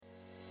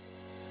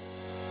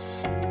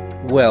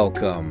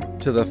Welcome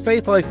to the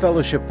Faith Life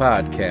Fellowship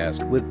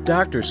Podcast with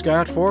Dr.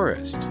 Scott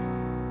Forrest.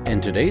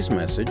 In today's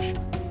message,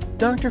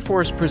 Dr.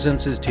 Forrest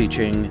presents his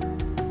teaching,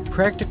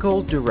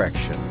 Practical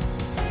Direction.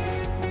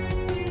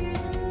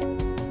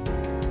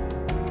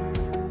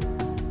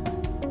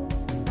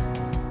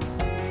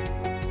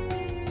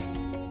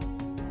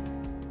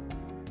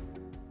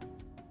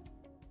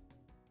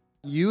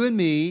 You and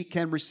me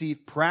can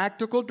receive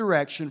practical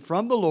direction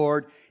from the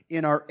Lord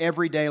in our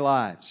everyday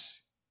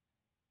lives.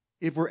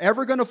 If we're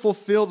ever going to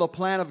fulfill the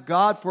plan of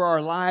God for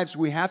our lives,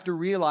 we have to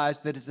realize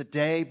that it's a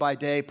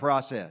day-by-day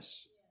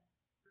process.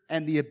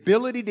 And the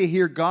ability to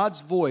hear God's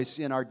voice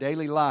in our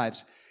daily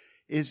lives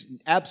is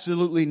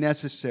absolutely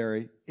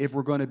necessary if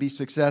we're going to be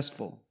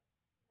successful.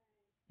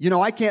 You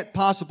know, I can't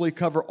possibly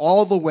cover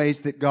all the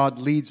ways that God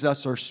leads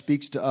us or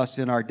speaks to us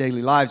in our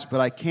daily lives, but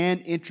I can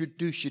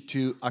introduce you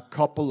to a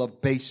couple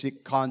of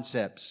basic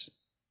concepts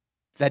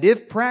that,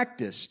 if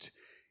practiced,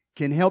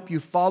 can help you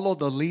follow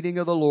the leading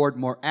of the Lord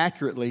more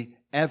accurately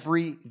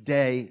every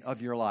day of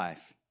your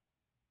life.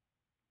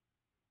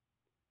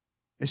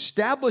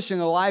 Establishing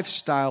a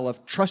lifestyle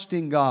of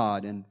trusting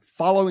God and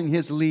following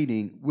His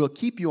leading will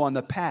keep you on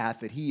the path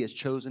that He has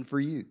chosen for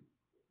you.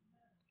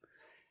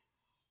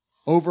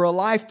 Over a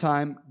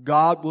lifetime,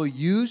 God will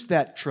use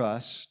that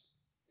trust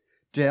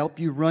to help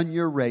you run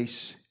your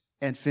race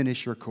and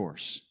finish your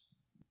course.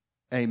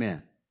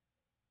 Amen.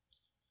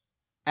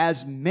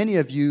 As many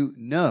of you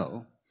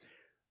know,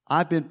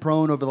 I've been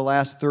prone over the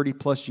last 30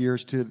 plus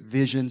years to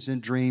visions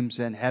and dreams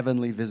and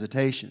heavenly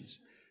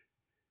visitations.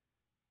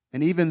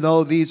 And even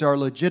though these are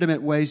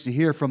legitimate ways to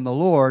hear from the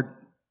Lord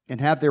and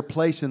have their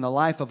place in the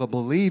life of a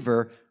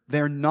believer,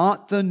 they're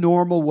not the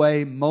normal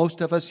way most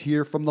of us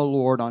hear from the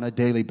Lord on a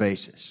daily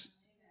basis.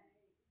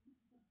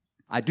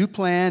 I do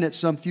plan at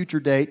some future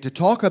date to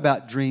talk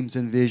about dreams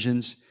and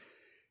visions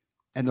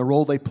and the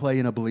role they play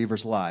in a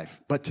believer's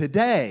life. But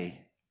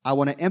today, I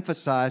want to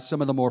emphasize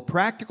some of the more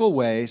practical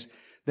ways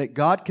that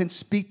God can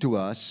speak to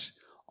us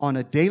on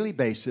a daily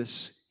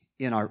basis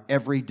in our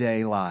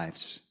everyday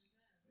lives.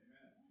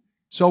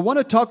 So I want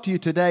to talk to you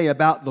today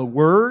about the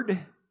Word,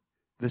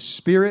 the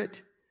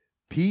Spirit,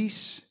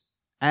 peace,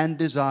 and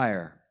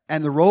desire,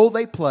 and the role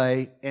they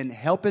play in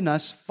helping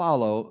us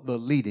follow the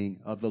leading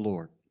of the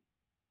Lord.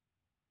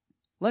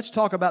 Let's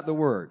talk about the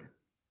Word.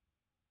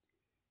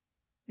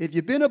 If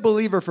you've been a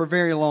believer for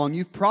very long,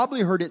 you've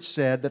probably heard it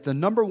said that the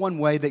number one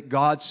way that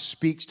God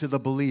speaks to the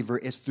believer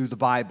is through the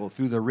Bible,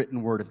 through the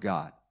written Word of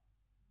God.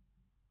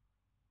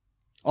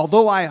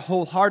 Although I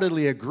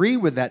wholeheartedly agree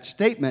with that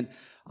statement,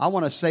 I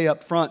want to say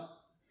up front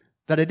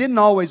that I didn't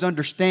always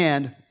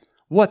understand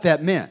what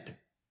that meant.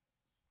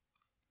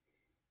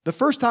 The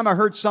first time I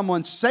heard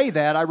someone say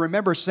that, I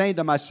remember saying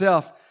to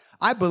myself,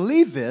 I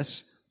believe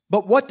this,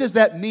 but what does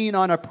that mean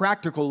on a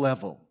practical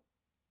level?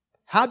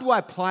 How do I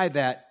apply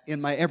that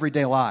in my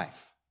everyday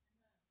life?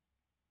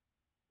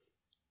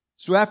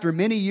 So after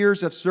many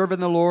years of serving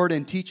the Lord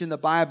and teaching the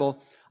Bible,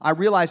 I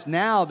realize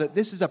now that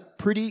this is a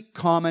pretty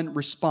common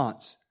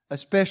response,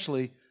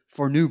 especially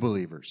for new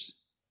believers.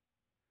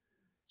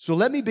 So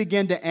let me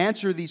begin to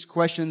answer these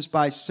questions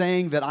by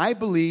saying that I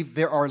believe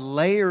there are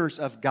layers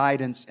of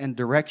guidance and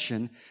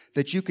direction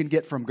that you can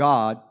get from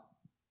God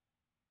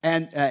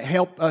and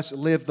help us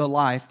live the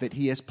life that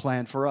He has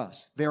planned for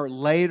us. There are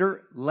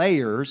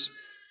layers.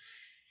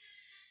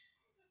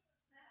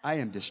 I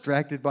am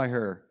distracted by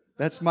her.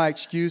 That's my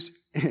excuse,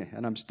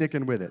 and I'm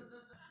sticking with it.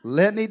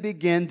 Let me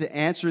begin to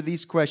answer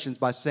these questions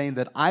by saying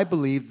that I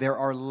believe there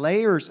are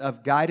layers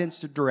of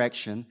guidance and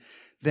direction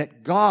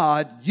that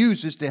God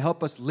uses to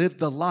help us live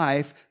the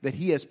life that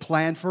He has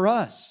planned for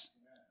us.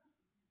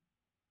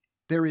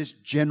 There is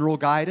general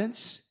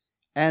guidance,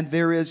 and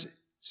there is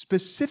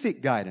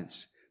specific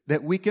guidance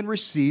that we can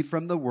receive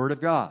from the Word of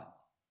God.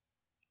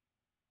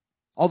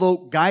 Although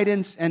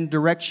guidance and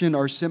direction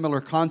are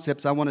similar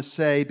concepts, I want to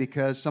say,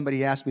 because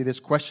somebody asked me this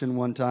question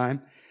one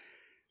time,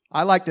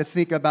 I like to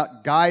think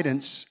about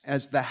guidance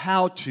as the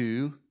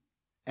how-to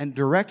and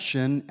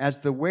direction as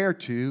the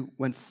where-to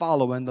when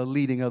following the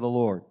leading of the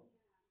Lord.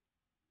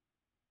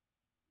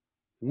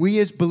 We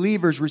as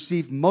believers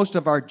receive most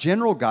of our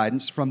general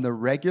guidance from the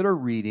regular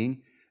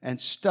reading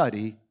and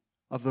study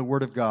of the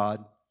Word of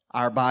God,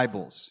 our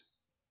Bibles.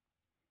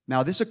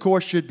 Now, this, of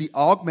course, should be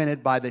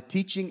augmented by the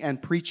teaching and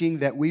preaching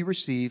that we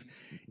receive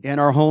in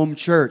our home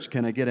church.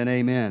 Can I get an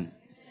amen?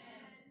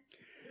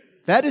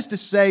 That is to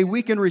say,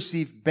 we can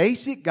receive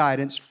basic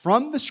guidance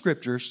from the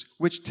Scriptures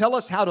which tell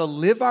us how to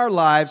live our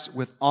lives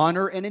with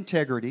honor and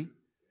integrity,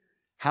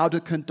 how to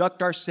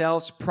conduct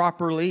ourselves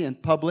properly in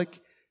public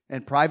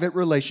and private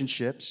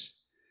relationships,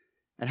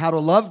 and how to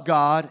love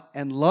God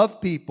and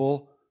love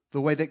people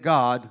the way that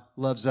God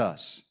loves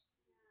us.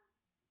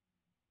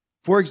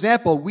 For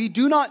example, we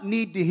do not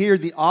need to hear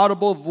the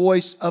audible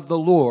voice of the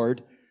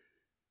Lord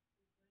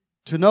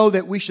to know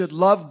that we should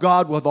love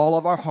God with all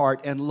of our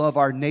heart and love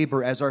our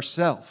neighbor as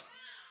ourselves.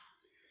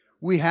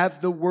 We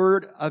have the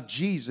Word of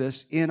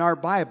Jesus in our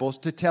Bibles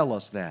to tell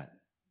us that.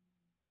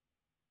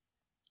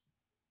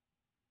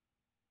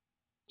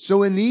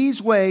 So in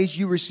these ways,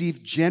 you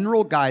receive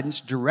general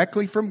guidance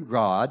directly from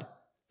God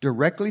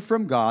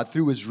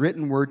through His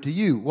written word to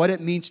you. What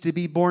it means to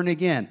be born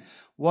again,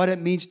 what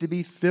it means to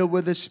be filled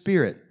with the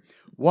Spirit,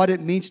 what it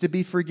means to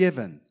be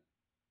forgiven,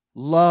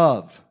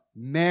 love,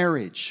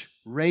 marriage,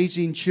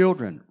 raising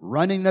children,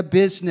 running a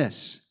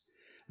business.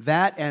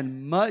 That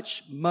and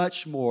much,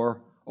 much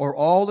more are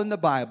all in the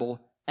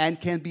Bible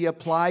and can be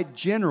applied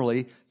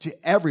generally to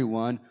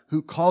everyone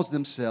who calls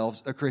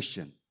themselves a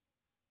Christian.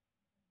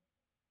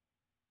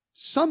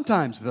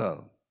 Sometimes,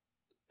 though,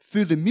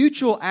 through the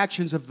mutual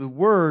actions of the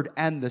Word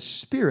and the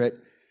Spirit,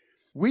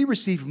 we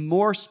receive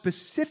more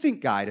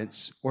specific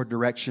guidance or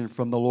direction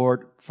from the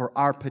Lord for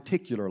our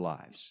particular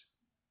lives.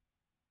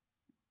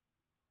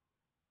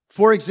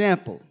 For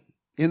example,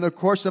 in the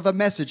course of a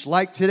message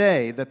like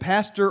today, the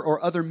pastor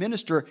or other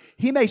minister,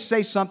 he may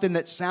say something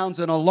that sounds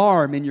an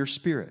alarm in your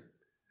spirit,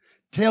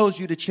 tells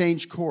you to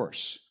change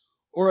course,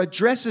 or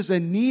addresses a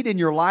need in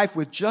your life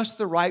with just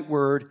the right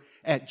word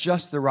at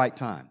just the right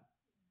time.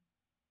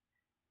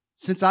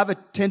 Since I've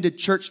attended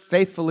church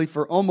faithfully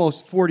for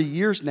almost 40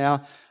 years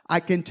now, I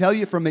can tell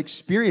you from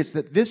experience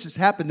that this has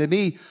happened to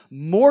me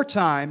more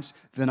times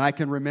than I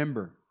can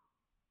remember.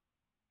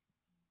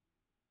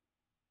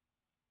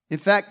 In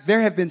fact,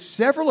 there have been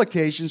several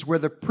occasions where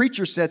the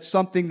preacher said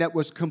something that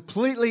was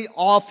completely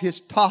off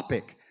his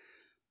topic,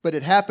 but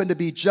it happened to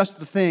be just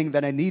the thing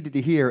that I needed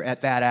to hear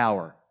at that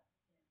hour.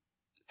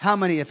 How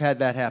many have had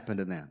that happen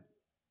to them?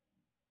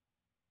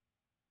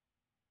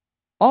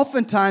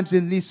 Oftentimes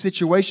in these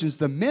situations,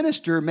 the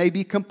minister may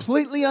be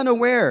completely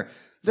unaware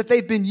that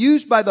they've been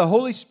used by the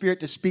Holy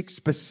Spirit to speak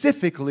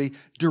specifically,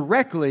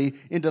 directly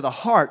into the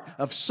heart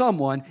of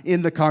someone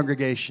in the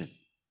congregation.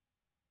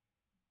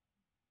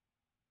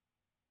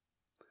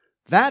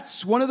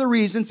 That's one of the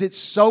reasons it's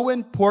so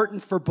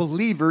important for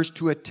believers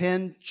to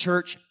attend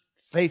church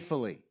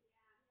faithfully.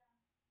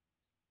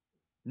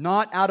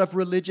 Not out of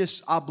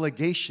religious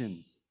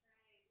obligation.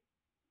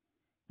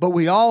 But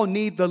we all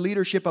need the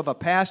leadership of a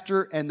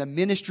pastor and the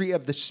ministry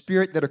of the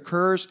Spirit that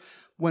occurs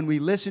when we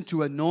listen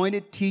to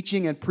anointed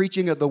teaching and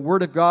preaching of the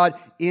Word of God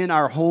in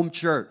our home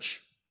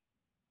church.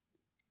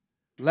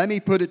 Let me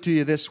put it to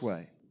you this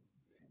way.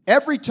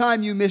 Every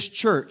time you miss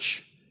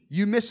church,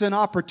 you miss an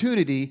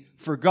opportunity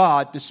for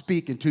God to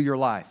speak into your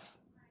life.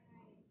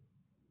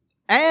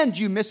 And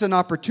you miss an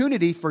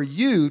opportunity for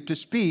you to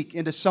speak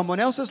into someone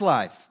else's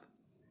life.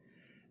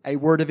 A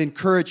word of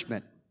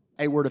encouragement,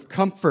 a word of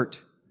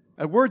comfort,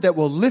 a word that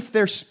will lift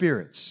their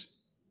spirits.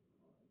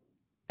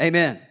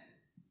 Amen.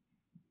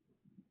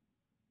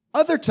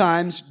 Other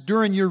times,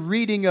 during your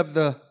reading of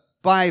the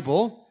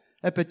Bible,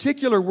 a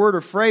particular word or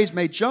phrase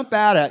may jump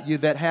out at you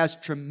that has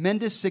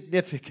tremendous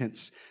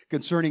significance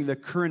concerning the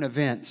current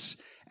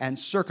events and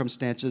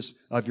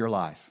circumstances of your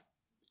life.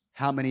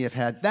 How many have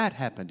had that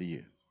happen to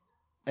you?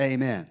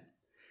 Amen.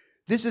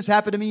 This has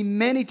happened to me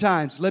many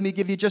times. Let me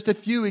give you just a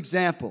few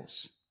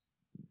examples.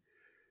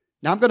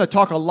 Now, I'm going to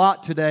talk a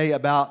lot today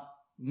about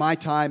my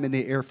time in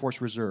the Air Force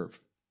Reserve.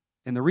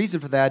 And the reason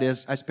for that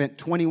is I spent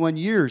 21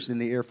 years in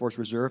the Air Force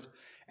Reserve,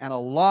 and a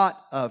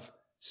lot of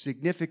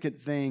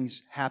significant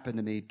things happened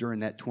to me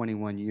during that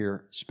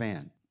 21-year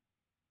span.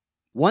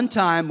 One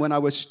time when I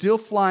was still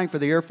flying for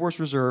the Air Force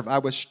Reserve, I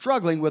was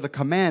struggling with a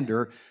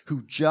commander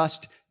who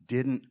just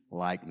didn't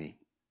like me.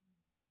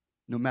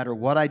 No matter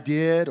what I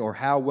did or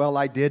how well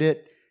I did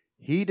it,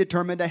 he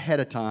determined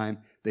ahead of time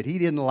that he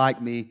didn't like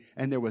me,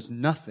 and there was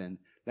nothing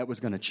that was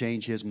going to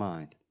change his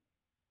mind.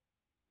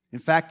 In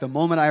fact, the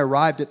moment I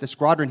arrived at the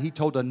squadron, he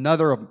told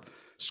another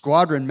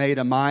squadron mate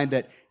of mine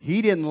that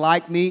he didn't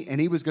like me and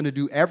he was going to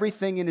do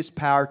everything in his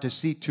power to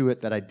see to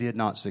it that I did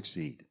not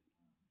succeed.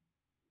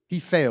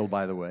 He failed,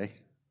 by the way.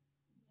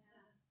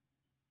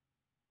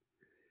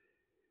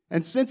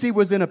 And since he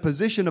was in a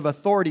position of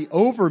authority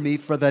over me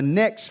for the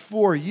next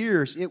 4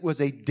 years, it was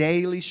a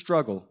daily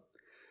struggle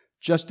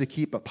just to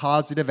keep a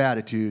positive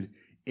attitude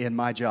in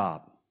my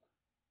job.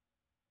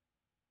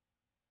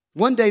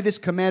 One day, this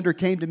commander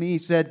came to me. He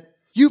said,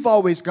 "You've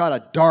always got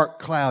a dark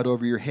cloud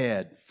over your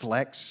head,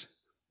 Flex."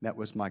 That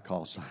was my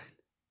call sign.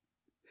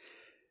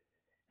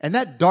 "And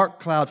that dark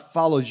cloud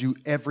follows you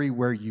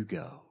everywhere you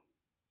go."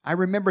 I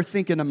remember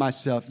thinking to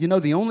myself,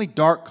 the only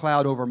dark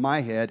cloud over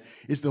my head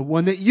is the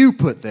one that you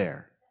put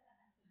there.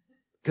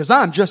 Because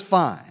I'm just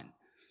fine.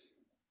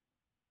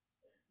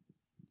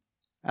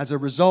 As a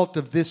result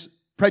of this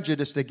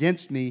prejudice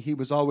against me, he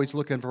was always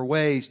looking for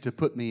ways to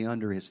put me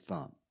under his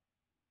thumb.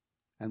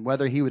 And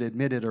whether he would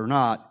admit it or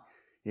not,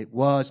 it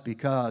was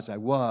because I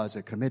was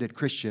a committed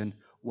Christian,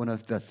 one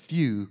of the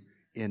few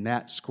in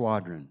that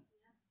squadron.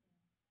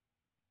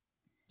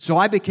 So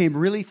I became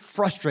really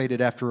frustrated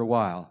after a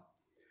while,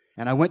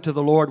 and I went to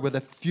the Lord with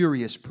a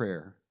furious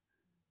prayer.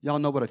 Y'all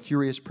know what a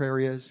furious prayer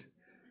is?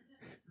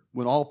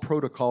 When all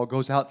protocol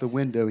goes out the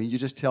window and you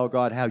just tell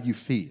God how you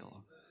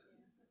feel.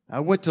 I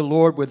went to the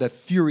Lord with a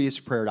furious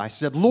prayer. I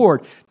said,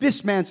 "Lord,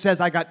 this man says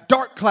I got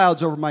dark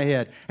clouds over my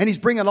head, and he's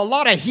bringing a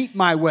lot of heat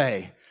my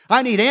way.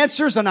 I need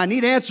answers, and I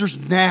need answers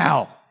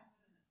now."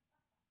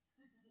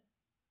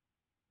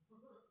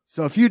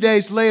 So a few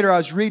days later, I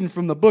was reading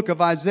from the book of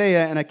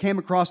Isaiah, and I came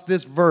across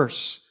this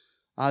verse,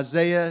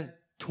 Isaiah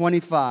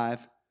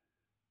 25,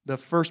 the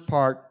first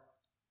part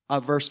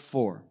of verse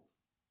 4.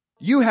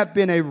 You have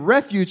been a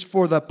refuge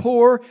for the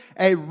poor,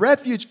 a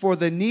refuge for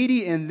the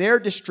needy in their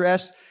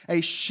distress, a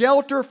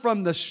shelter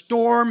from the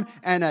storm,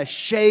 and a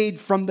shade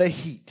from the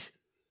heat.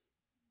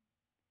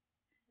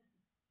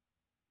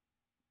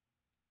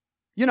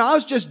 You know, I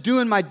was just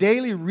doing my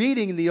daily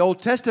reading in the Old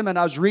Testament.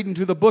 I was reading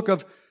through the book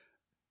of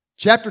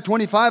chapter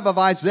 25 of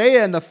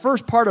Isaiah, and the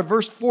first part of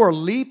verse 4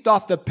 leaped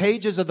off the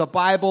pages of the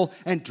Bible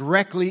and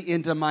directly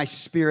into my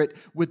spirit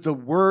with the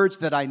words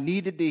that I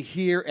needed to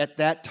hear at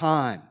that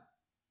time.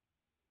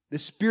 The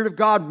Spirit of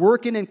God,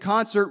 working in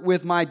concert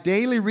with my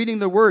daily reading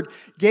the Word,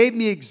 gave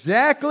me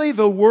exactly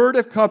the word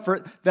of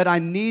comfort that I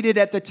needed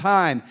at the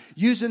time,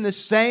 using the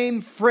same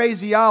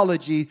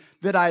phraseology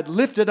that I had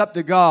lifted up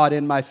to God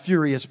in my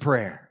furious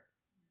prayer.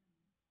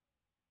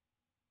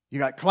 You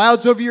got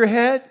clouds over your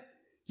head.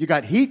 You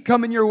got heat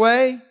coming your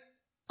way.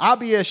 I'll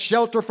be a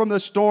shelter from the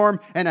storm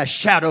and a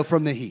shadow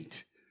from the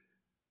heat.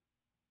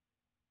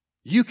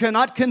 You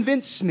cannot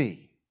convince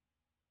me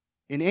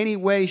in any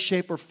way,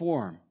 shape, or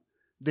form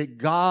that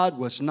God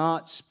was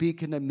not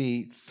speaking to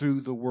me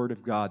through the Word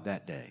of God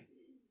that day.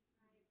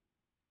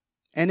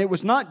 And it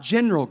was not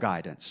general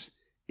guidance.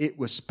 It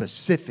was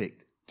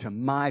specific to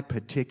my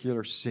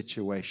particular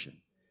situation.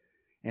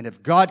 And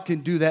if God can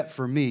do that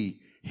for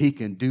me, He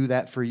can do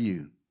that for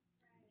you.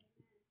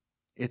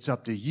 It's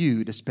up to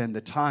you to spend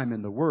the time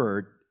in the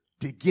Word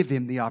to give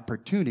Him the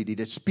opportunity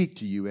to speak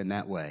to you in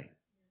that way.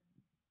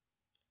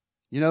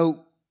 You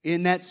know,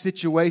 in that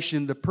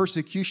situation, the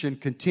persecution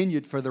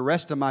continued for the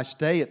rest of my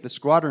stay at the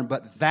squadron,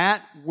 but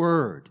that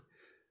word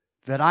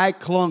that I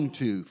clung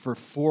to for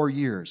 4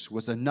 years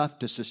was enough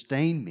to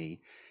sustain me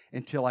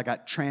until I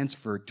got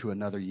transferred to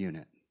another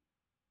unit.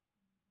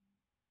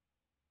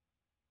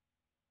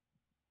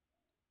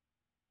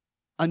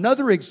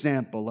 Another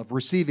example of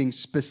receiving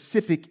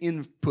specific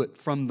input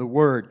from the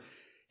Word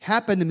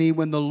happened to me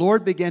when the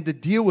Lord began to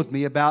deal with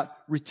me about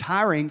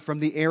retiring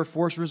from the Air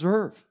Force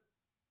Reserve.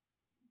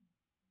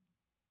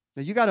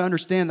 Now, you got to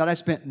understand that I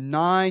spent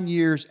 9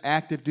 years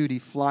active duty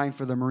flying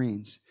for the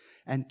Marines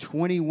and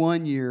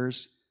 21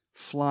 years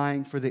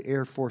flying for the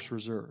Air Force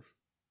Reserve.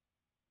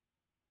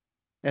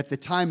 At the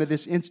time of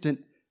this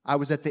incident, I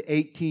was at the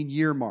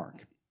 18-year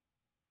mark.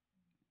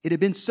 It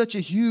had been such a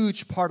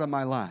huge part of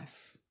my life.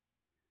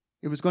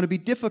 It was going to be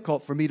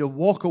difficult for me to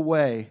walk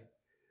away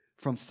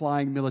from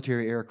flying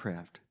military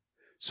aircraft.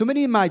 So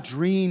many of my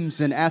dreams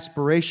and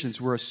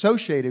aspirations were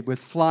associated with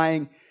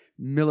flying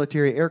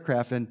military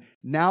aircraft, and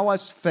now I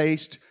was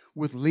faced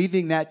with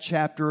leaving that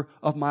chapter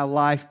of my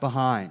life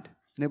behind.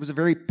 And it was a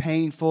very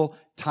painful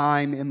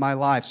time in my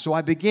life. So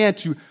I began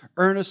to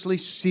earnestly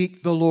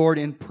seek the Lord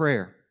in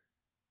prayer.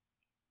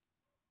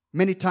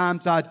 Many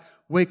times I'd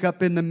wake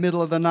up in the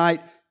middle of the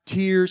night,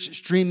 tears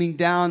streaming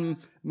down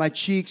my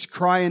cheeks,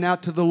 crying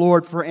out to the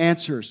Lord for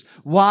answers.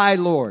 Why,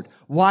 Lord?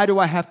 Why do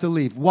I have to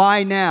leave?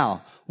 Why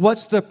now?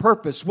 What's the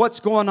purpose? What's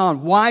going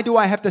on? Why do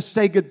I have to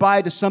say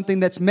goodbye to something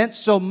that's meant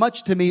so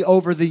much to me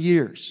over the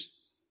years?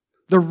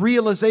 The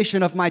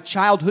realization of my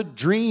childhood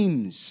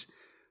dreams.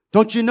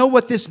 Don't you know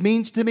what this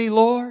means to me,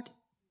 Lord?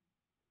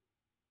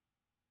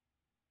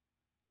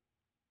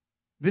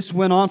 This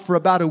went on for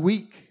about a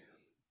week.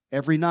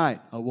 Every night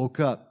I woke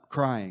up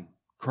crying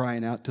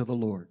out to the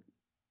Lord.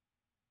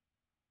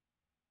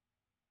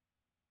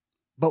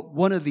 But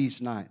one of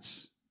these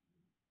nights,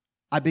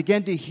 I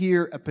began to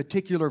hear a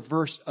particular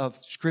verse of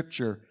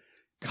Scripture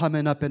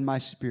coming up in my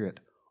spirit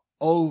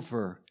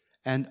over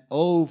and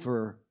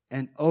over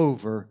and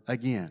over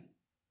again.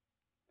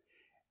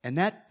 And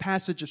that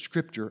passage of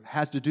Scripture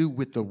has to do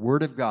with the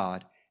Word of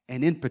God,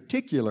 and in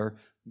particular,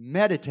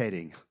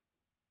 meditating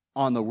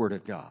on the Word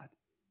of God.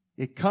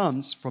 It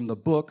comes from the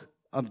book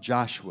of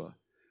Joshua.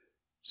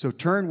 So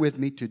turn with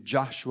me to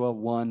Joshua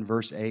 1,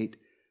 verse 8.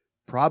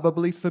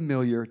 Probably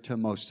familiar to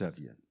most of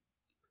you.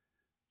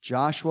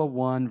 Joshua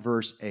 1,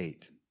 verse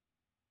 8.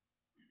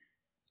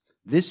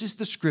 This is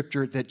the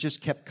scripture that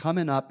just kept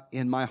coming up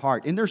in my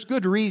heart. And there's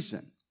good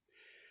reason.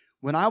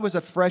 When I was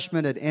a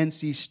freshman at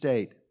NC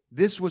State,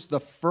 this was the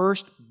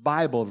first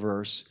Bible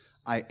verse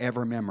I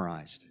ever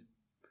memorized.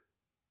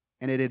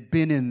 And it had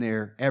been in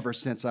there ever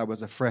since I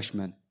was a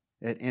freshman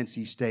at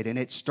NC State, and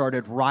it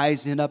started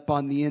rising up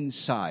on the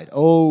inside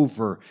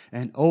over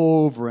and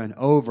over and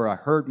over. I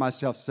heard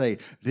myself say,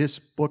 "This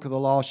book of the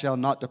law shall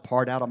not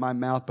depart out of my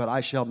mouth, but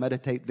I shall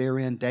meditate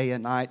therein day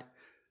and night,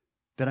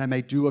 that I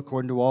may do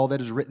according to all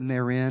that is written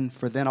therein.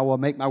 For then I will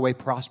make my way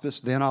prosperous,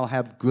 then I'll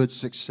have good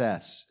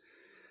success."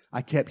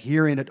 I kept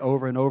hearing it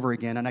over and over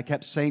again, and I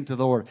kept saying to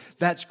the Lord,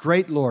 "That's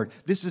great, Lord.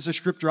 This is a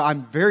scripture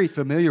I'm very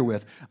familiar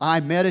with. I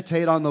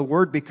meditate on the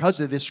Word because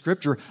of this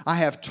scripture. I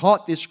have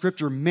taught this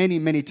scripture many,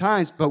 many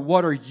times, but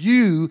what are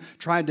you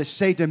trying to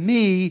say to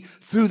me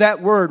through that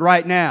Word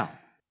right now?"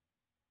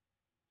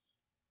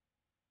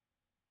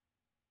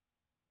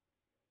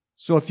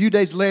 So a few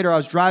days later, I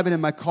was driving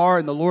in my car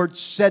and the Lord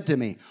said to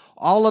me,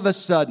 all of a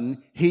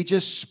sudden, He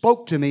just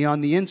spoke to me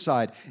on the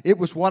inside. It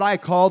was what I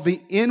call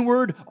the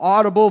inward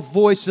audible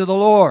voice of the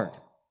Lord.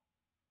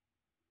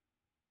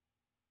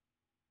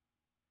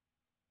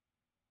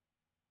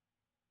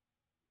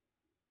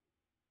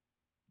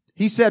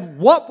 He said,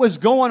 what was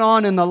going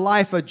on in the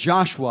life of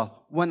Joshua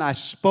when I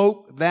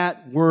spoke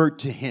that word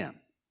to him?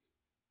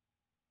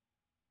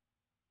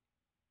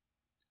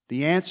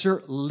 The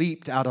answer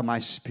leaped out of my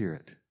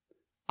spirit.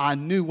 I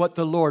knew what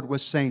the Lord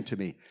was saying to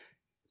me.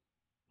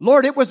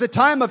 Lord, it was a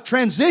time of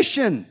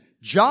transition.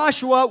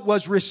 Joshua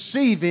was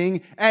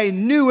receiving a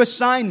new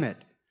assignment.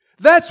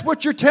 That's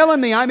what you're telling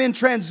me. I'm in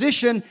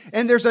transition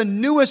and there's a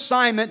new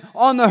assignment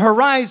on the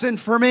horizon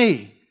for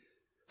me.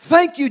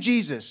 Thank you,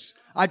 Jesus.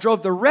 I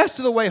drove the rest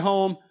of the way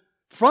home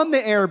from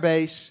the air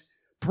base,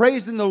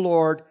 praising the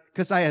Lord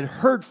because I had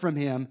heard from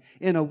Him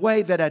in a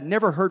way that I'd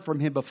never heard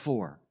from Him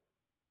before.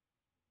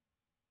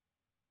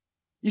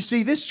 You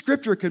see, this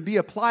scripture can be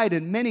applied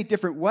in many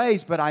different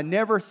ways, but I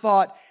never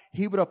thought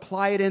He would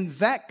apply it in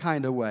that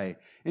kind of way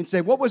and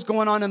say, what was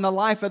going on in the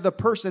life of the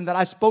person that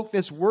I spoke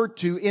this word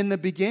to in the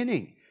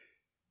beginning?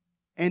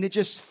 And it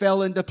just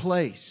fell into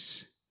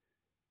place.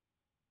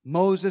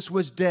 Moses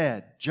was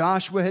dead.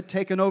 Joshua had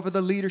taken over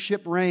the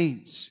leadership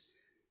reins.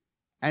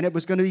 And it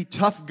was going to be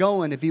tough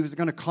going if he was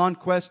going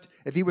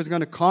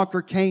to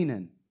conquer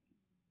Canaan.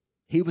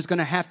 He was going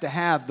to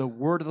have the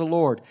word of the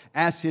Lord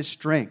as his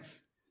strength,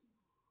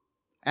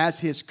 as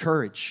his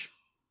courage.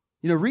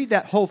 You know, read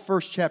that whole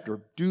first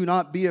chapter. Do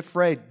not be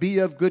afraid. Be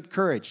of good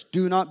courage.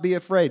 Do not be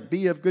afraid.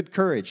 Be of good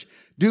courage.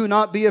 Do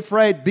not be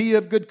afraid. Be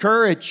of good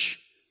courage.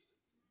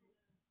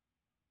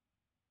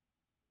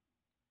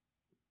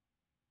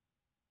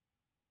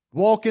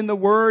 Walk in the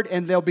Word,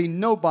 and there'll be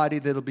nobody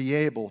that'll be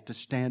able to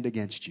stand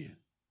against you.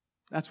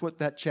 That's what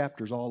that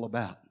chapter's all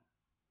about.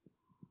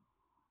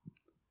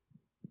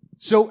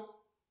 So,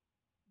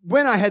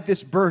 when I had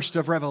this burst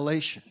of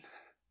revelation,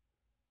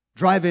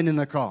 driving in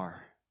the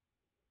car,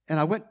 and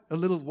I went a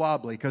little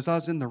wobbly because I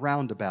was in the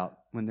roundabout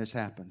when this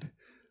happened.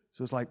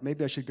 So it's like,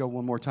 maybe I should go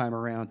one more time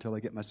around till I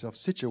get myself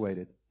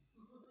situated.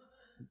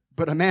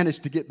 But I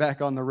managed to get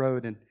back on the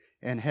road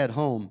and head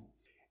home.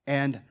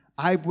 And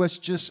I was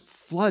just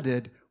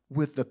flooded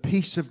with the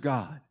peace of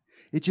God.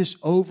 It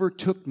just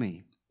overtook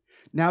me.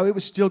 Now, it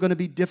was still going to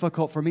be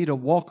difficult for me to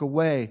walk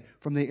away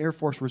from the Air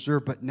Force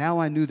Reserve, but now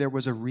I knew there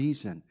was a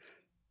reason.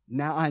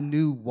 Now I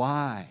knew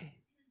why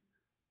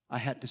I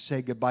had to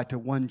say goodbye to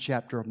one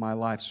chapter of my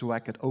life so I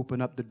could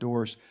open up the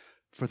doors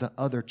for the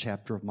other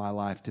chapter of my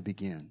life to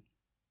begin.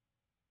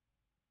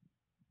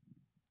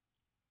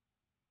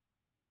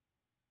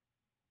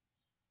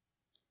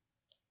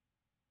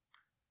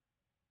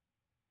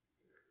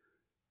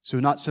 So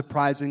not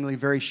surprisingly,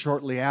 very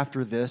shortly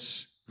after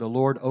this, the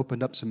Lord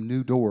opened up some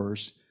new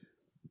doors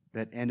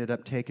that ended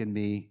up taking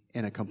me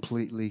in a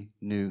completely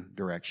new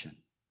direction.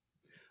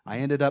 I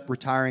ended up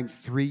retiring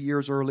 3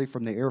 years early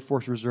from the Air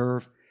Force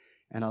Reserve,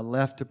 and I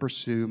left to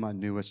pursue my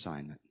new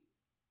assignment.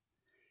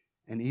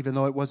 And even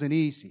though it wasn't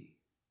easy,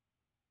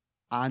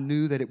 I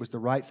knew that it was the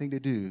right thing to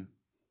do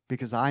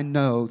because I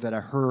know that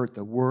I heard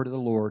the word of the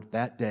Lord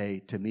that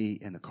day to me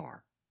in the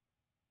car.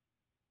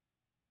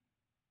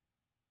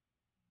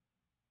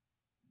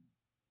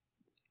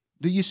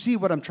 Do you see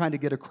what I'm trying to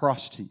get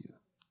across to you?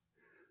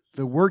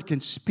 The Word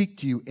can speak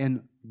to you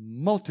in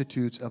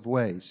multitudes of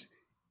ways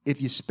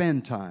if you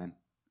spend time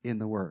in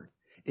the Word.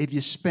 If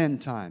you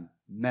spend time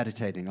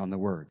meditating on the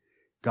Word,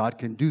 God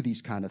can do these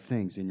kind of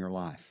things in your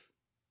life.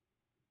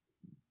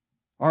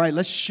 All right,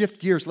 let's shift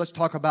gears. Let's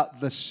talk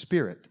about the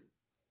Spirit.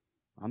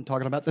 I'm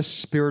talking about the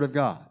Spirit of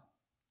God.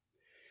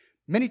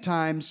 Many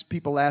times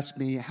people ask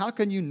me, how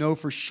can you know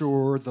for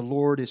sure the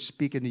Lord is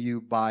speaking to you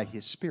by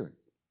His Spirit?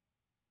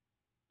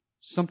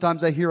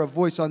 Sometimes I hear a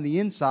voice on the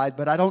inside,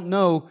 but I don't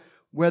know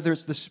whether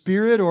it's the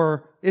Spirit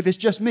or if it's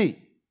just me.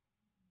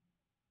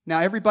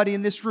 Now, everybody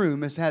in this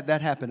room has had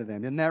that happen to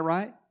them. Isn't that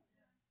right?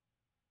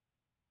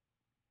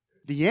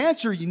 The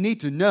answer you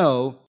need to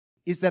know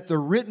is that the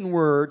written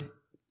word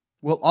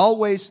will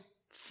always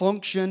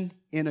function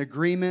in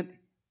agreement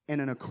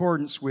and in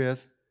accordance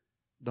with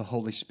the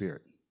Holy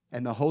Spirit.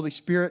 And the Holy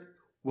Spirit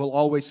will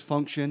always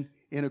function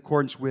in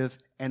accordance with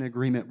and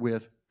agreement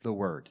with the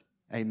Word.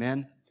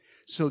 Amen?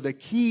 So the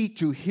key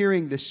to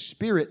hearing the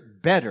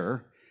Spirit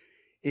better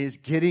is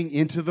getting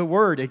into the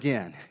Word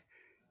again.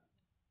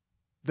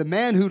 The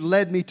man who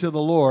led me to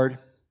the Lord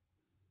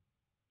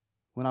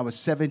when I was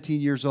 17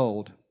 years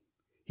old,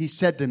 he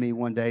said to me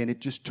one day, and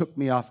it just took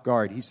me off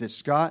guard. He said,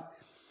 Scott,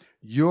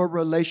 your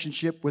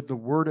relationship with the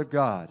Word of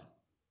God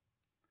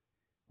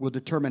will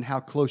determine how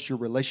close your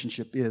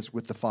relationship is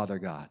with the Father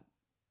God.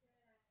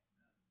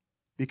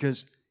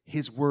 Because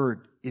His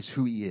Word is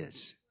who He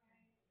is.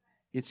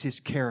 It's His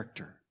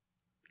character.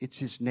 It's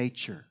His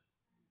nature.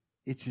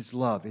 It's His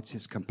love. It's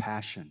His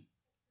compassion.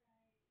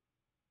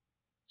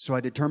 So I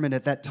determined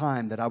at that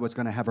time that I was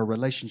going to have a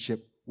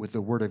relationship with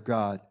the Word of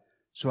God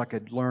so I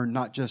could learn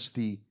not just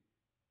the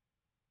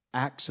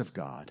acts of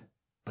God,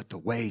 but the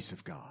ways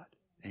of God.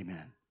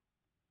 Amen.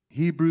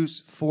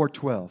 Hebrews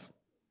 4:12.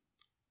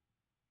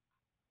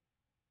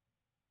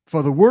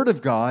 For the word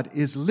of God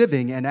is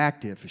living and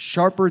active,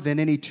 sharper than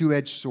any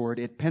two-edged sword.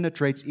 It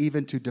penetrates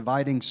even to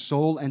dividing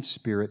soul and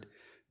spirit,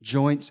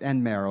 joints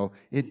and marrow.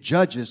 It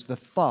judges the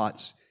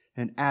thoughts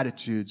and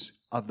attitudes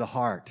of the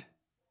heart.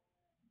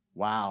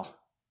 Wow.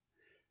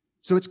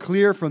 So it's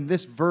clear from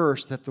this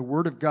verse that the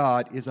Word of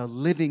God is a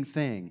living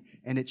thing,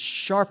 and it's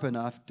sharp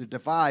enough to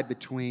divide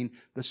between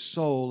the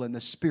soul and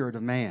the spirit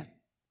of man.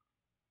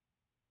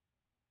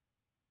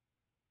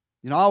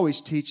 You know, I always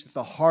teach that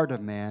the heart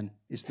of man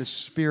is the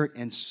spirit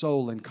and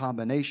soul in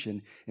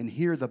combination. And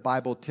here the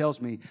Bible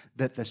tells me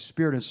that the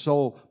spirit and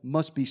soul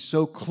must be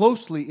so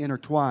closely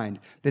intertwined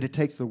that it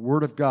takes the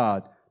Word of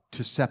God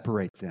to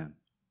separate them.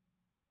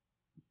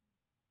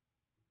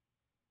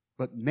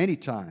 But many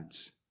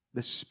times,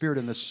 the spirit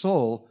and the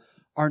soul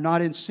are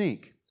not in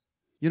sync.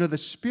 You know, the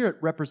spirit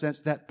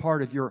represents that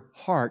part of your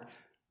heart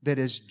that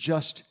is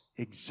just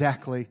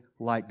exactly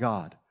like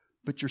God.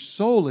 But your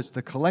soul is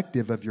the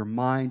collective of your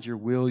mind, your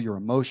will, your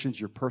emotions,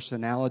 your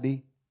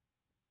personality.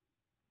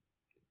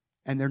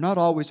 And they're not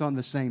always on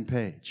the same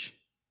page.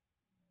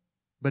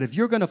 But if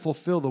you're going to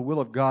fulfill the will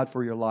of God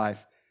for your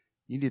life,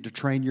 you need to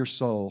train your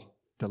soul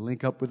to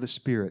link up with the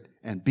Spirit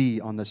and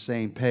be on the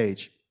same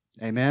page.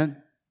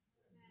 Amen?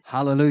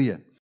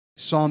 Hallelujah.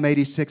 Psalm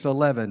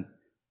 86:11,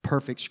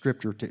 perfect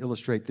scripture to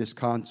illustrate this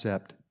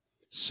concept.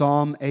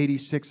 Psalm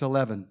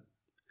 86:11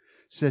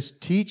 says,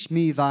 Teach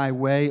me thy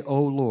way,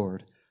 O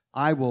Lord.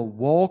 I will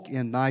walk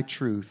in thy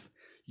truth.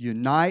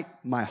 Unite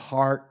my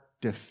heart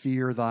to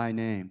fear thy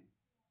name.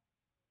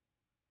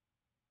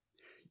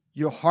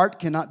 Your heart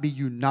cannot be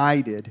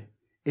united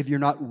if you're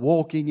not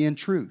walking in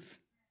truth.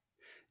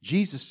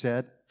 Jesus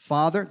said,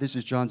 Father, this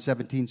is John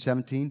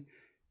 17:17,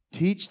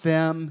 teach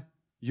them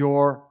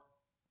your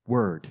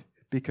word,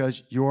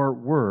 because your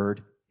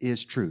word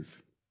is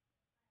truth.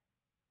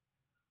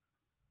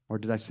 Or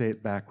did I say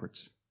it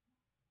backwards?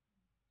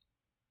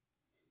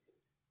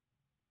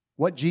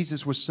 What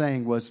Jesus was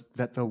saying was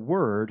that the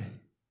Word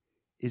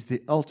is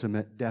the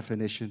ultimate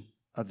definition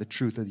of the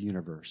truth of the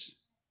universe.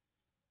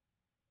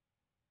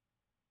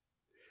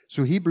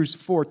 So Hebrews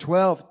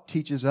 4:12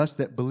 teaches us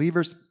that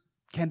believers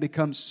can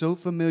become so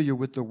familiar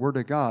with the Word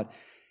of God,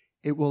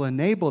 it will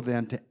enable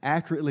them to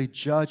accurately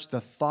judge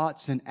the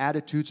thoughts and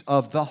attitudes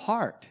of the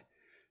heart.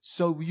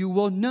 So you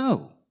will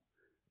know,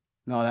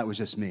 no, that was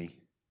just me.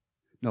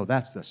 No,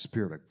 that's the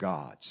Spirit of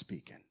God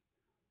speaking.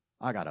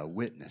 I got a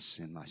witness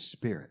in my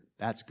spirit.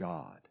 That's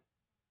God.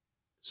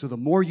 So the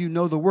more you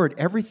know the Word,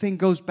 everything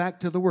goes back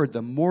to the Word.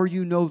 The more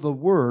you know the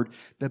Word,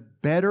 the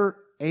better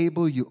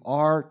able you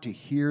are to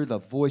hear the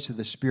voice of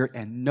the Spirit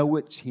and know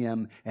it's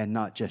Him and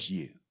not just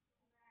you.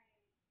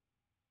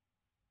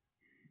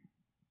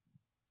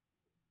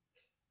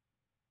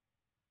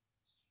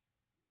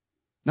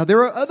 Now,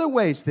 there are other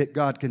ways that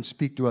God can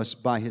speak to us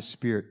by His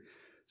Spirit,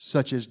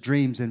 such as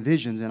dreams and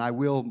visions, and I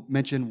will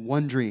mention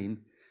one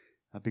dream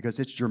because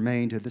it's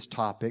germane to this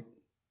topic.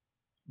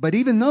 But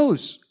even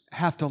those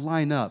have to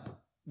line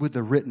up with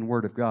the written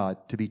Word of God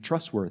to be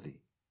trustworthy.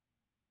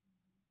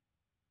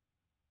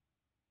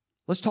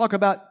 Let's talk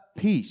about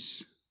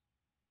peace.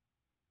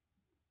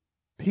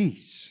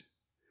 Peace.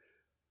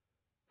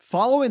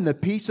 Following the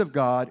peace of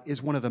God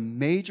is one of the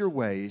major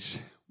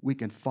ways we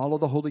can follow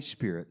the Holy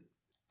Spirit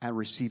and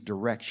receive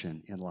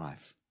direction in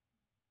life.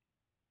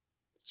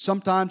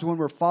 Sometimes when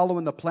we're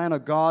following the plan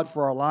of God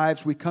for our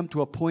lives, we come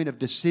to a point of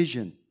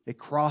decision, a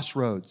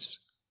crossroads,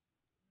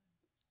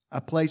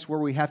 a place where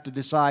we have to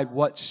decide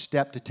what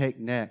step to take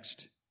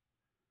next.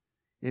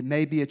 It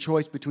may be a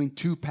choice between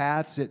two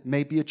paths. It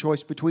may be a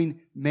choice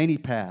between many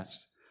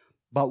paths.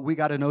 But we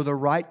got to know the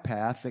right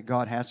path that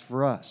God has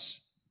for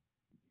us.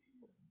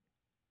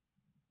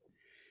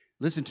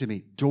 Listen to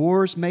me.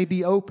 Doors may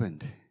be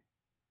opened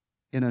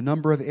in a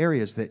number of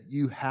areas that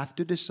you have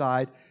to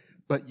decide,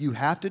 but you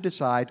have to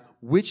decide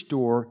which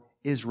door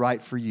is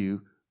right for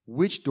you,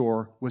 which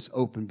door was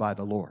opened by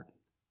the Lord.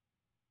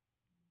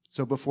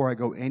 So before I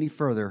go any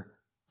further,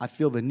 I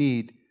feel the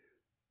need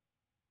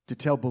to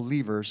tell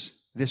believers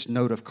this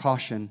note of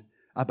caution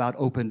about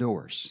open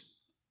doors.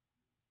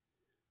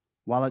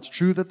 While it's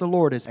true that the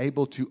Lord is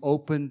able to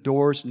open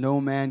doors no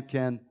man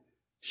can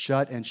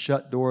shut, and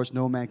shut doors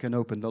no man can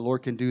open, the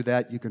Lord can do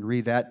that. You can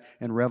read that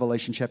in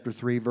Revelation chapter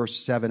 3, verse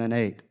 7 and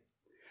 8.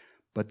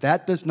 But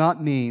that does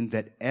not mean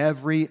that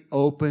every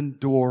open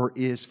door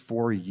is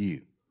for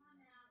you.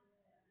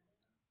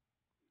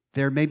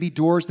 There may be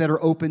doors that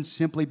are open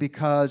simply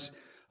because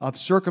of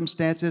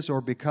circumstances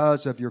or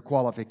because of your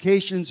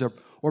qualifications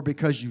or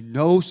because you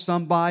know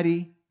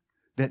somebody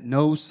that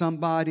knows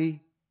somebody.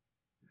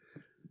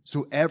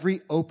 So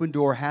every open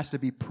door has to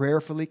be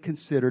prayerfully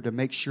considered to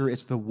make sure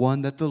it's the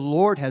one that the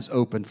Lord has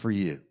opened for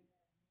you.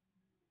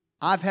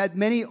 I've had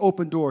many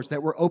open doors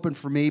that were opened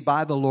for me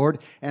by the Lord,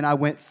 and I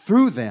went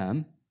through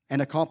them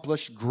and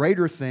accomplished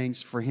greater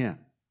things for Him.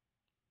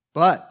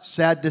 But,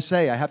 sad to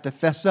say, I have to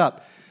fess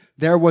up,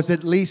 there was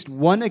at least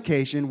one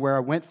occasion where I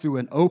went through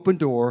an open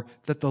door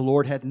that the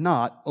Lord had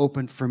not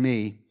opened for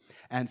me,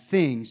 and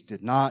things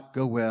did not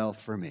go well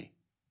for me.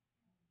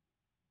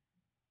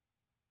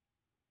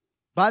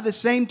 By the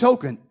same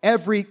token,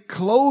 every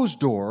closed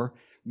door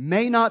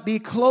may not be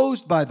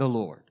closed by the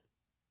Lord.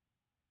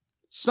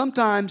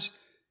 Sometimes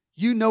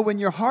you know in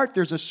your heart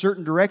there's a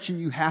certain direction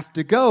you have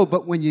to go,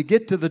 but when you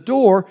get to the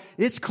door,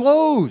 it's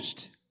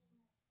closed.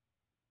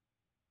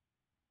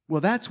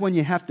 Well, that's when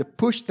you have to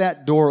push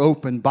that door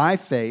open by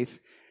faith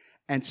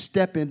and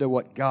step into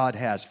what God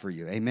has for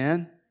you.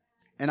 Amen?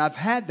 And I've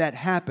had that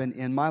happen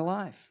in my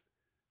life,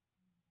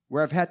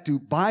 where I've had to,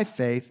 by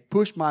faith,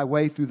 push my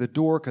way through the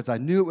door because I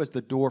knew it was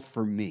the door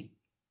for me.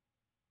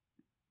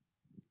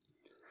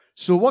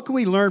 So what can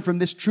we learn from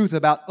this truth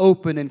about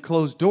open and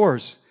closed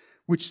doors,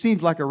 which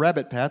seems like a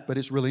rabbit path, but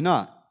it's really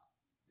not?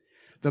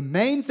 The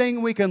main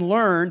thing we can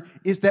learn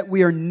is that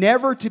we are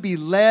never to be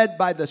led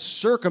by the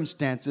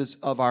circumstances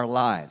of our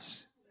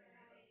lives.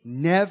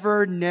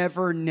 Never,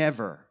 never,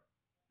 never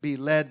be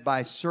led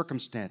by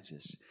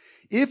circumstances.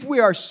 If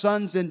we are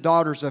sons and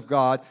daughters of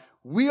God,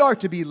 we are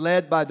to be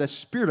led by the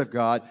Spirit of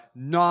God,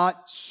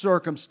 not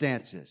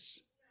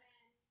circumstances.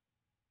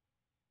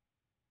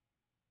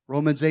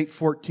 Romans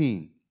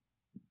 8:14.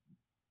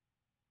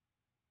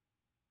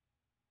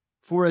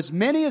 For as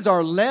many as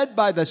are led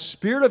by the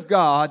Spirit of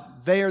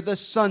God, they are the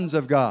sons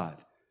of God.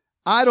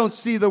 I don't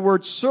see the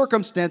word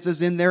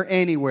circumstances in there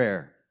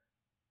anywhere.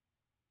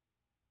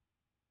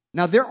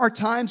 Now, there are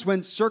times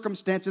when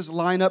circumstances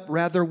line up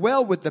rather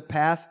well with the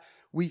path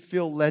we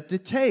feel led to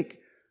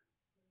take.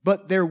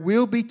 But there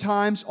will be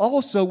times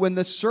also when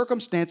the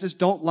circumstances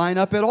don't line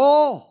up at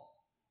all.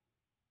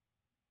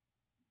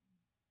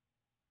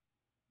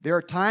 There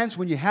are times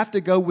when you have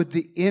to go with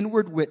the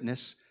inward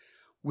witness,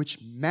 which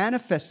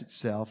manifests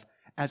itself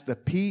as the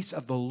peace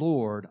of the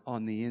Lord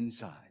on the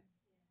inside,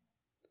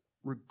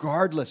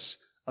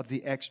 regardless of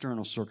the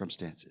external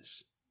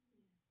circumstances.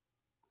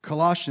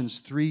 Colossians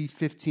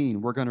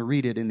 3:15, we're going to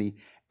read it in the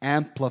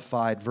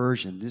Amplified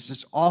Version. This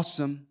is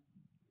awesome.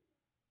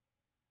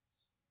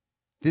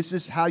 This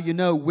is how you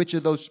know which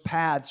of those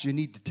paths you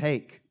need to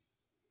take.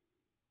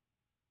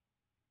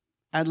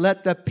 And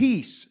let the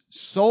peace,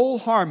 soul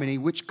harmony,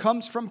 which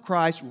comes from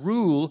Christ,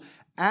 rule,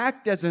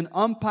 act as an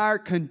umpire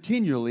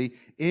continually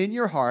in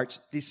your hearts,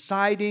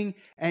 deciding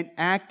and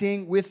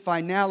acting with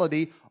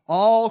finality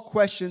all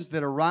questions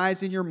that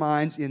arise in your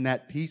minds in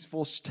that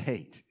peaceful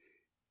state.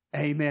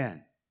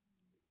 Amen.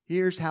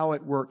 Here's how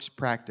it works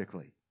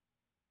practically.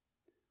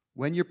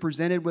 When you're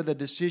presented with a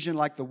decision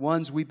like the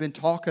ones we've been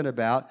talking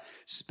about,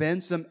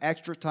 spend some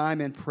extra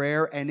time in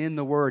prayer and in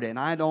the Word. And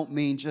I don't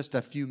mean just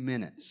a few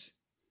minutes.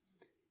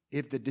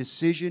 If the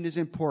decision is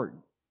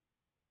important,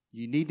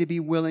 you need to be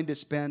willing to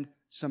spend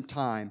some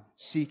time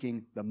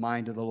seeking the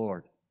mind of the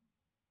Lord.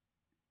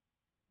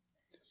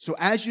 So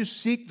as you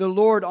seek the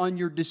Lord on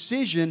your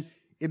decision,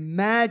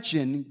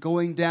 imagine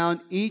going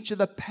down each of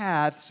the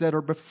paths that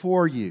are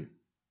before you.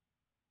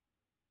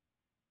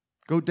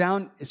 Go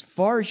down as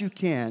far as you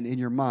can in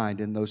your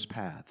mind in those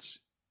paths.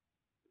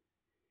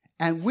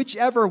 And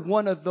whichever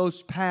one of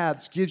those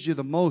paths gives you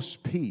the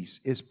most peace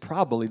is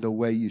probably the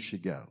way you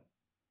should go.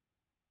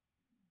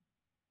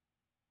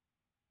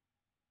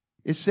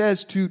 It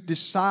says to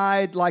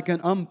decide like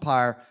an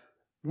umpire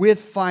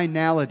with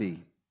finality.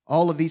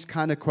 All of these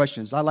kind of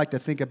questions. I like to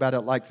think about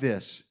it like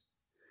this.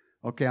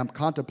 Okay, I'm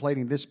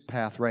contemplating this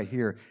path right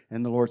here,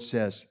 and the Lord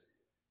says,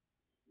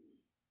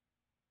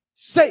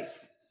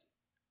 safe.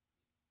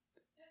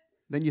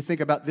 Then you think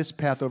about this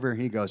path over here,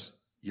 and He goes,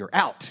 you're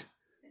out.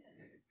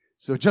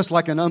 So just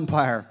like an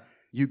umpire,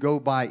 you go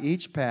by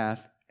each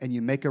path, and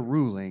you make a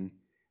ruling,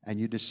 and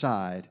you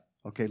decide,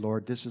 okay,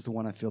 Lord, this is the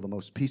one I feel the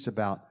most peace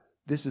about.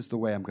 This is the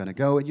way I'm going to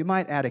go. And you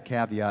might add a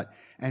caveat,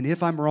 and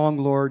if I'm wrong,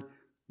 Lord,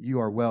 you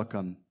are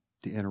welcome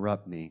to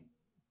interrupt me,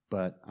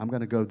 but I'm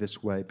going to go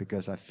this way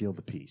because I feel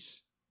the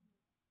peace.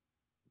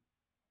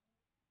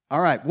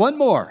 All right, one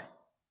more.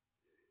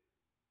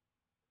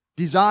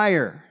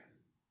 Desire.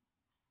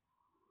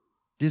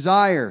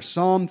 Desire,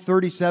 Psalm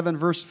 37,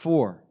 verse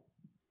 4.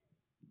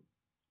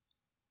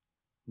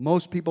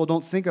 Most people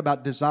don't think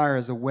about desire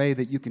as a way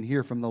that you can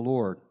hear from the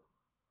Lord.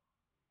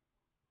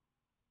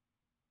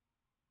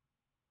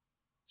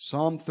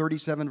 Psalm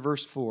 37,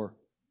 verse 4.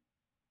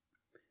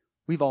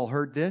 We've all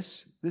heard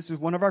this. This is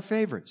one of our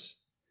favorites.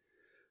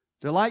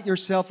 Delight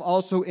yourself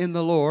also in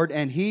the Lord,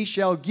 and He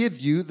shall give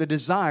you the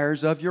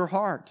desires of your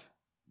heart.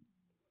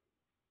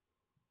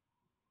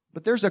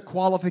 But there's a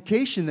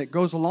qualification that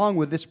goes along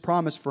with this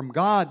promise from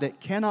God that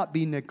cannot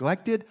be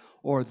neglected,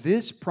 or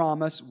this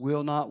promise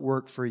will not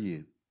work for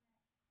you.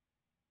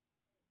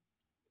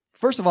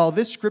 First of all,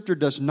 this scripture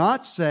does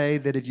not say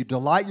that if you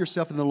delight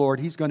yourself in the Lord,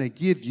 He's going to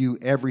give you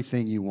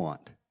everything you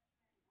want.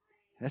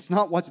 That's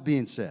not what's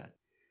being said.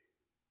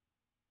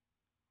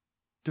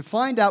 To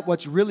find out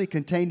what's really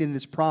contained in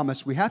this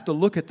promise, we have to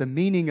look at the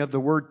meaning of the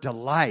word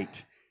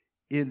delight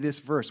in this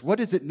verse. What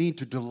does it mean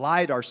to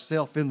delight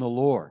ourselves in the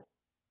Lord?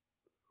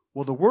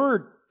 Well, the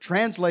word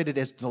translated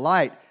as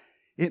delight,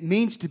 it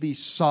means to be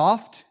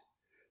soft,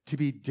 to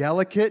be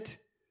delicate,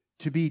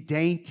 to be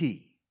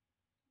dainty.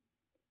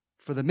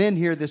 For the men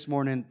here this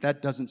morning,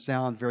 that doesn't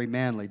sound very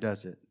manly,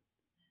 does it?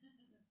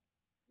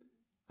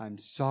 I'm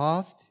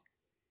soft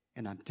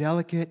and I'm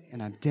delicate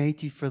and I'm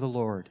dainty for the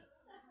Lord.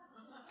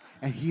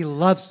 And He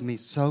loves me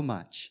so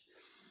much.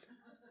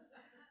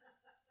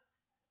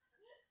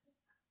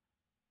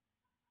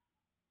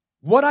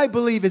 What I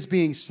believe is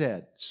being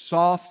said,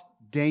 soft,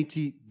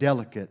 dainty,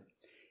 delicate,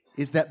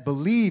 is that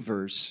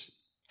believers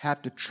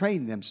have to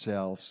train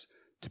themselves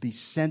to be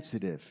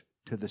sensitive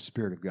to the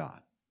Spirit of God.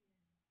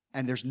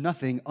 And there's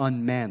nothing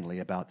unmanly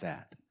about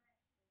that.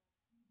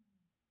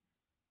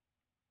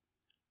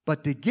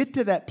 But to get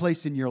to that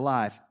place in your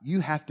life,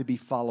 you have to be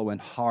following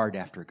hard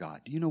after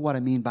God. Do you know what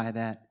I mean by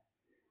that?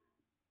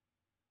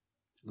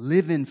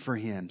 Living for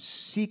Him,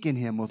 seeking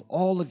Him with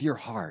all of your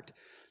heart,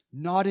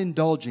 not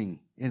indulging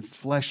in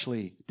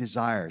fleshly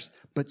desires,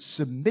 but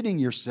submitting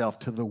yourself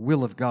to the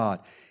will of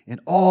God in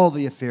all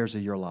the affairs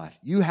of your life.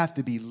 You have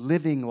to be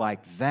living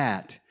like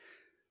that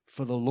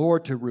for the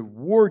Lord to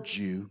reward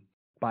you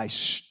by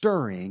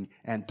stirring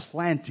and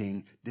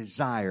planting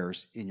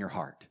desires in your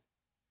heart.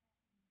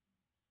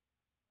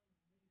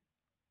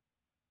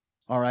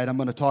 All right, I'm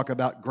going to talk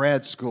about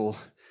grad school.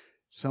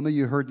 Some of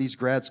you heard these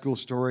grad school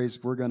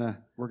stories. We're going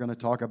to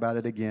talk about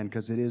it again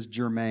because it is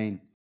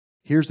germane.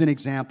 Here's an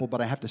example,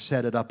 but I have to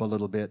set it up a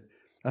little bit.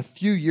 A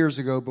few years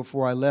ago,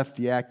 before I left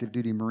the active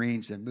duty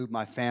Marines and moved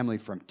my family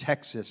from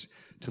Texas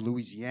to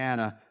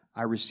Louisiana,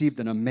 I received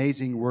an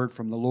amazing word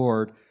from the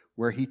Lord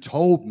where He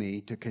told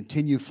me to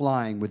continue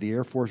flying with the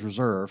Air Force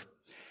Reserve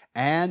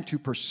and to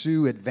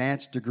pursue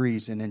advanced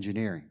degrees in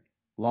engineering.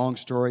 Long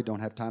story, don't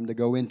have time to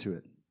go into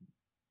it.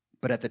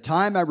 But at the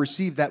time I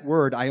received that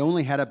word, I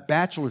only had a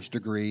bachelor's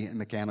degree in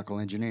mechanical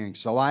engineering.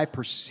 So I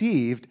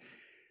perceived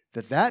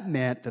that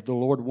meant that the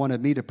Lord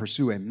wanted me to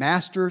pursue a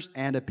master's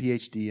and a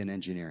PhD in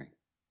engineering.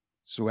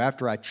 So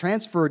after I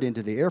transferred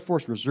into the Air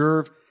Force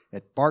Reserve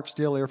at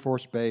Barksdale Air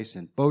Force Base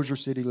in Bossier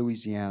City,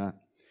 Louisiana,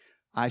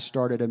 I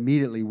started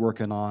immediately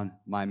working on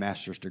my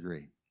master's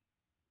degree.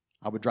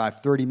 I would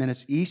drive 30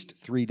 minutes east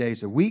 3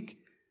 days a week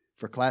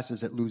for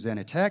classes at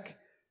Louisiana Tech,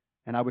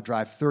 and I would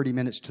drive 30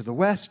 minutes to the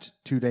west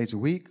 2 days a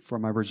week for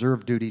my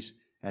reserve duties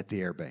at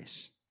the air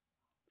base.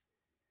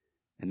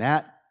 And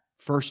that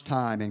first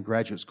time in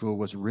graduate school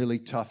was a really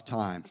tough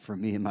time for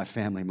me and my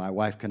family. My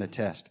wife can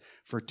attest.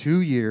 For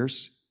 2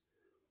 years,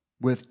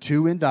 with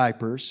 2 in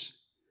diapers,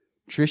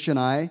 Trish and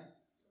I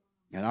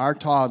and our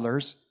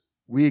toddlers,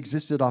 we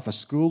existed off of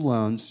school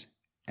loans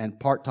and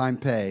part-time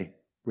pay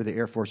with the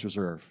Air Force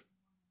Reserve,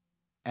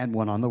 and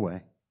one on the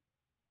way.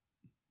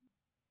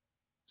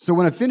 So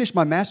when I finished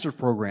my master's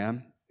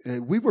program,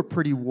 we were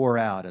pretty wore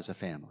out as a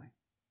family.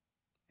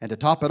 And to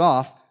top it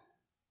off,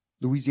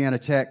 Louisiana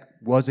Tech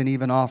wasn't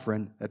even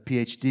offering a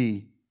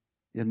PhD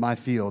in my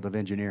field of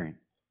engineering.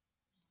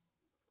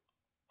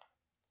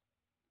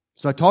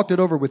 So I talked it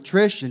over with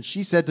Trish, and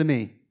she said to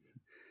me,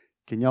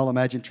 can y'all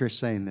imagine Trish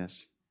saying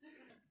this?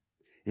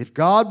 If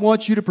God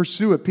wants you to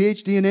pursue a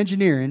PhD in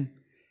engineering,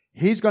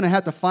 He's going to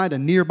have to find a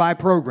nearby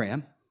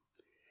program.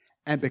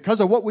 And because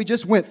of what we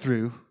just went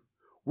through,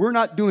 we're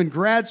not doing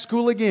grad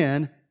school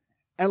again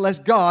unless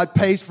God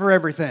pays for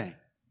everything.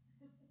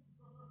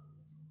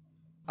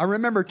 I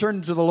remember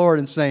turning to the Lord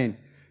and saying,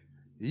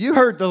 you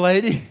heard the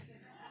lady.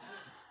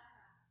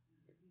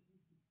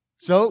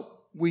 So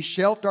we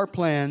shelved our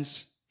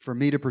plans for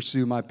me to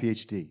pursue my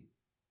PhD.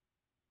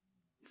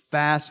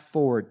 Fast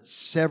forward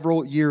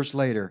several years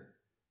later,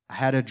 I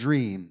had a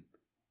dream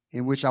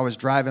in which I was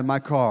driving my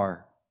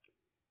car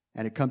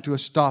and it come to a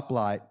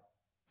stoplight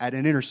at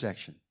an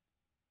intersection.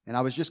 And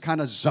I was just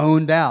kind of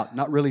zoned out,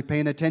 not really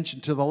paying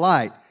attention to the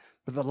light.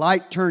 But the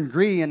light turned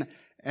green,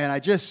 and I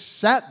just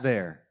sat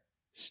there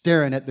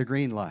staring at the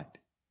green light.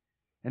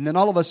 And then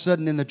all of a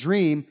sudden in the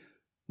dream,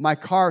 my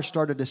car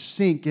started to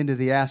sink into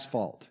the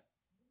asphalt.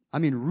 I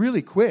mean,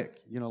 really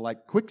quick,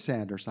 like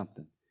quicksand or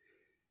something.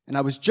 And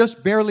I was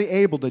just barely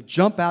able to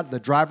jump out the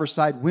driver's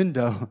side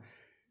window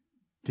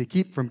to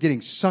keep from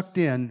getting sucked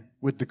in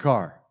with the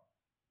car.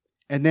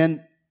 And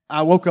then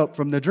I woke up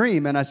from the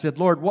dream and I said,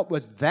 Lord, what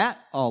was that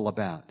all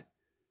about?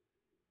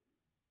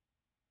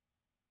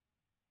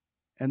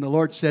 And the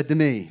Lord said to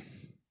me,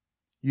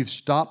 you've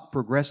stopped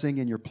progressing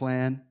in your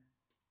plan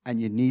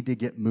and you need to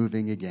get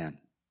moving again.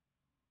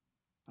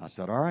 I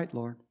said, all right,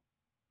 Lord.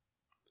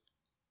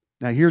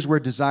 Now here's where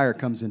desire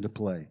comes into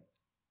play.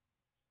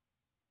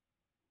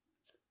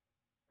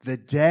 The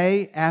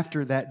day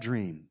after that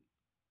dream,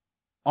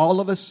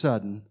 all of a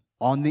sudden,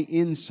 on the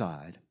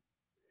inside,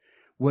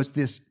 was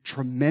this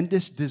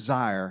tremendous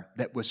desire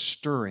that was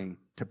stirring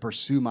to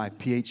pursue my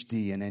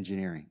PhD in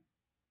engineering.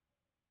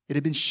 It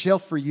had been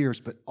shelved for years,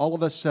 but all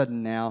of a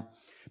sudden now,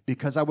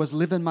 because I was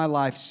living my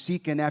life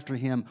seeking after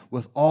Him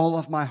with all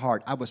of my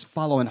heart, I was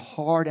following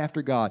hard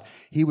after God.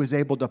 He was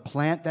able to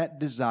plant that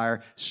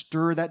desire,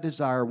 stir that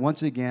desire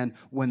once again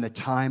when the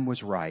time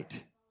was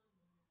right.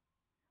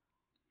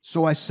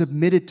 So I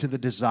submitted to the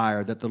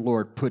desire that the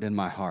Lord put in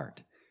my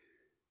heart.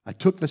 I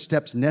took the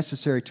steps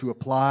necessary to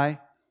apply,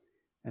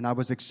 and I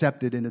was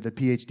accepted into the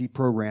PhD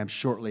program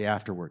shortly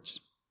afterwards.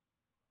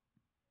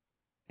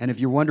 And if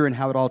you're wondering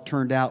how it all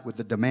turned out with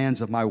the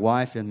demands of my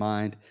wife in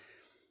mind,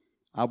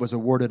 I was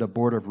awarded a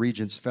Board of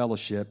Regents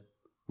fellowship,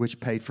 which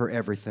paid for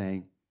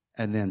everything,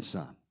 and then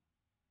some.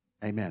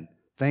 Amen.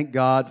 Thank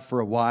God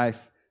for a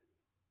wife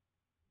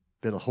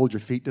that'll hold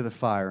your feet to the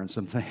fire in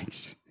some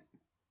things.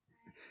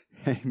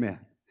 Amen.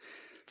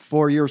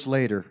 4 years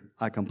later,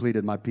 I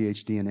completed my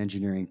PhD in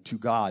engineering. To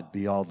God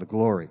be all the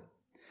glory.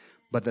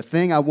 But the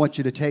thing I want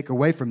you to take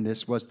away from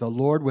this was the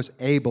Lord was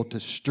able to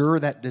stir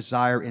that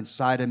desire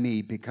inside of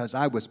me because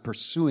I was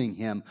pursuing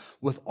Him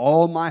with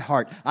all my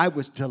heart. I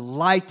was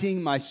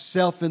delighting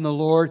myself in the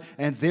Lord,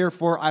 and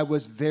therefore I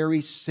was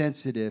very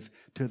sensitive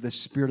to the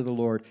Spirit of the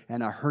Lord,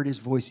 and I heard His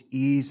voice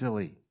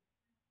easily.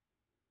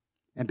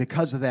 And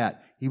because of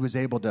that, He was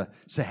able to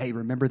say, hey,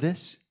 remember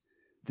this?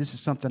 This is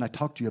something I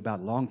talked to you about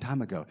a long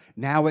time ago.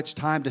 Now it's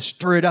time to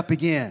stir it up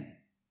again.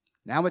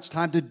 Now it's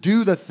time to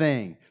do the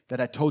thing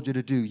that I told you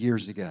to do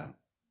years ago.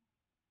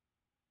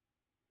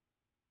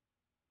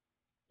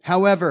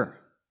 However,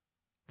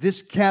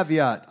 this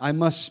caveat I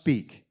must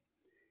speak.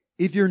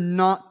 If you're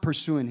not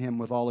pursuing Him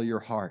with all of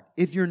your heart,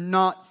 if you're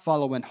not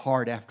following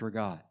hard after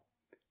God,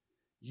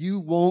 you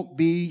won't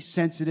be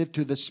sensitive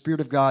to the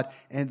Spirit of God,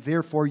 and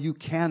therefore you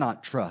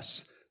cannot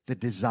trust the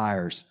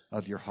desires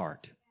of your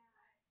heart.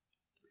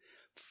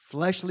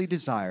 Fleshly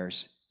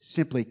desires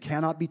simply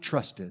cannot be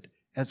trusted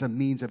as a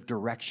means of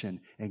direction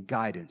and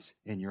guidance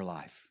in your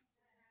life.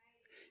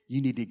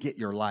 You need to get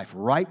your life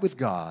right with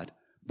God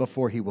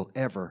before He will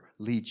ever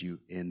lead you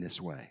in this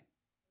way.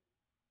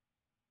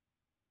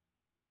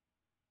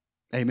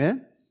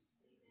 Amen?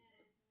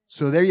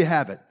 So there you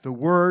have it. The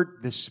Word,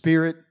 the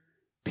Spirit,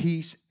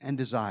 peace, and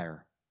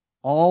desire.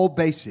 All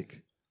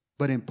basic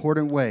but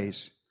important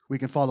ways we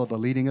can follow the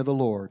leading of the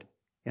Lord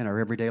in our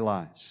everyday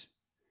lives.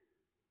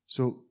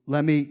 So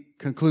let me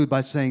conclude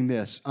by saying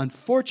this.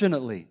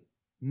 Unfortunately,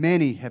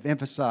 many have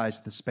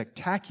emphasized the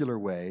spectacular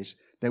ways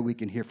that we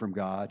can hear from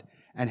God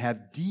and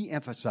have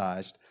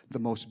de-emphasized the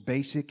most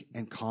basic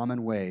and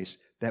common ways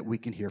that we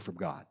can hear from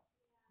God.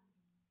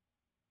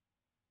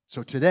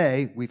 So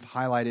today, we've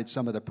highlighted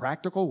some of the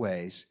practical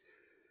ways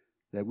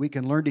that we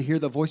can learn to hear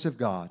the voice of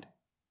God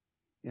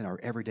in our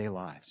everyday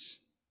lives.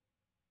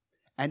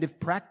 And if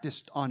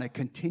practiced on a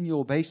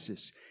continual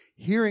basis,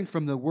 hearing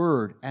from the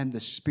Word and the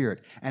Spirit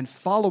and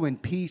following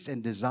peace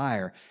and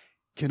desire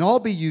can all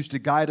be used to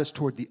guide us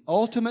toward the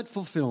ultimate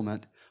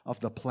fulfillment of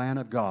the plan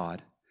of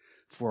God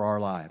for our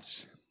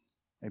lives.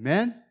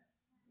 Amen?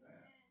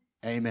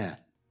 Amen.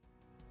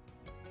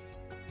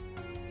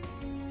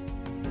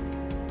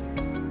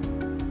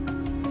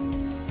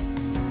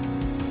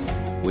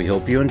 We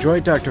hope you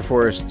enjoyed Dr.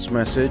 Forrest's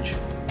message,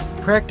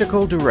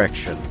 Practical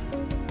Direction.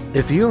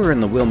 If you are in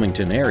the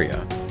Wilmington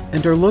area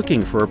and are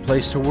looking for a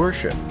place to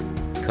worship,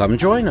 come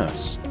join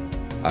us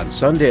on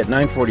Sunday at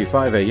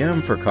 9:45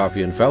 a.m. for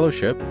coffee and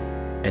fellowship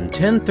and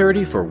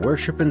 10:30 for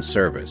worship and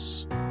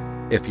service.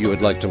 If you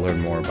would like to learn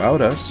more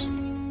about us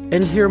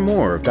and hear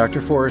more of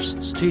Dr.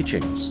 Forrest's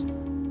teachings,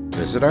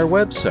 visit our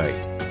website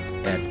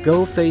at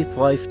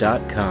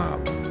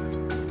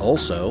gofaithlife.com.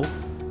 Also,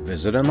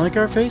 visit and like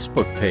our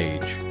Facebook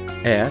page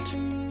at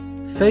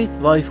Faith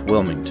Life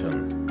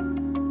Wilmington.